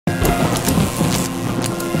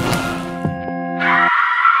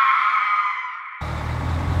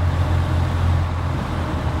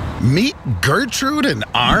Meet Gertrude and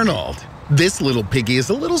Arnold. This little piggy is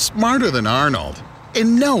a little smarter than Arnold.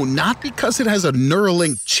 And no, not because it has a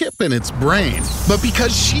Neuralink chip in its brain, but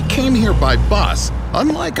because she came here by bus,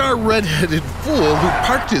 unlike our red-headed fool who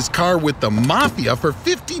parked his car with the mafia for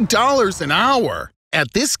 $50 an hour.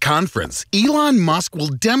 At this conference, Elon Musk will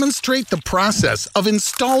demonstrate the process of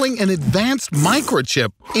installing an advanced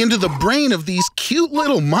microchip into the brain of these cute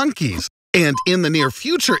little monkeys, and in the near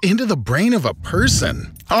future, into the brain of a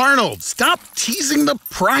person. Arnold, stop teasing the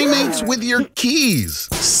primates with your keys.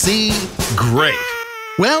 See? Great.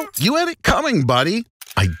 Well, you had it coming, buddy.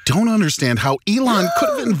 I don't understand how Elon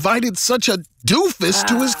could have invited such a doofus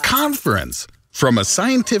to his conference. From a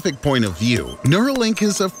scientific point of view, Neuralink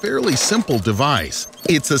is a fairly simple device.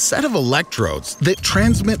 It's a set of electrodes that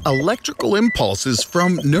transmit electrical impulses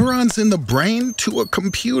from neurons in the brain to a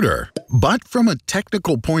computer. But from a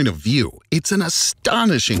technical point of view, it's an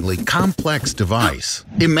astonishingly complex device.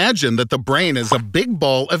 Imagine that the brain is a big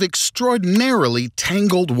ball of extraordinarily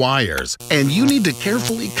tangled wires, and you need to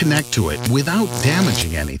carefully connect to it without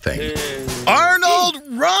damaging anything. Arnold,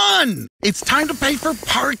 run! It's time to pay for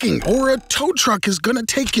parking, or a tow truck is gonna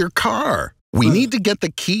take your car. We need to get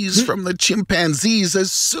the keys from the chimpanzees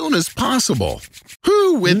as soon as possible.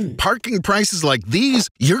 Whew, with parking prices like these,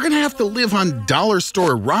 you're gonna have to live on dollar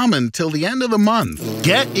store ramen till the end of the month.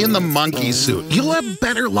 Get in the monkey suit. You'll have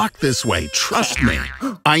better luck this way, trust me.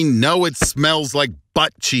 I know it smells like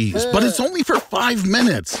butt cheese, but it's only for 5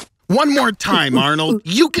 minutes. One more time, Arnold.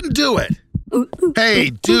 You can do it. Hey,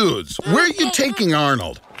 dudes, where are you taking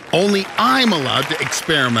Arnold? Only I'm allowed to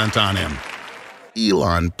experiment on him.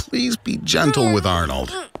 Elon, please be gentle with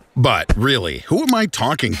Arnold. But really, who am I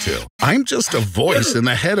talking to? I'm just a voice in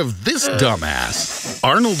the head of this dumbass.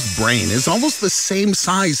 Arnold's brain is almost the same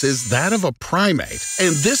size as that of a primate,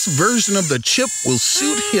 and this version of the chip will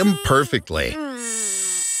suit him perfectly.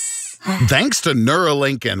 Thanks to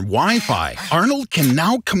Neuralink and Wi-Fi, Arnold can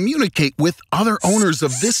now communicate with other owners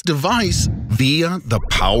of this device via the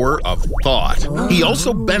power of thought. He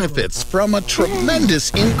also benefits from a tremendous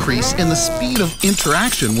increase in the speed of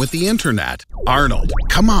interaction with the internet. Arnold,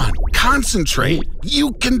 come on, concentrate.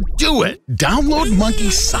 You can do it. Download Monkey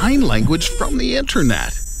Sign Language from the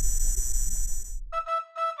internet.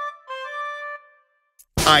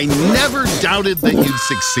 I never doubted that you'd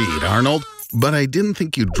succeed, Arnold. But I didn't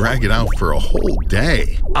think you'd drag it out for a whole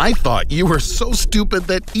day. I thought you were so stupid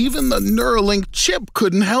that even the Neuralink chip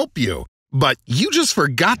couldn't help you. But you just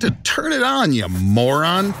forgot to turn it on, you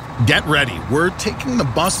moron. Get ready, we're taking the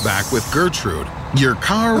bus back with Gertrude. Your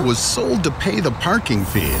car was sold to pay the parking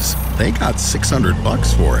fees. They got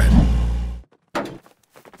 $600 for it.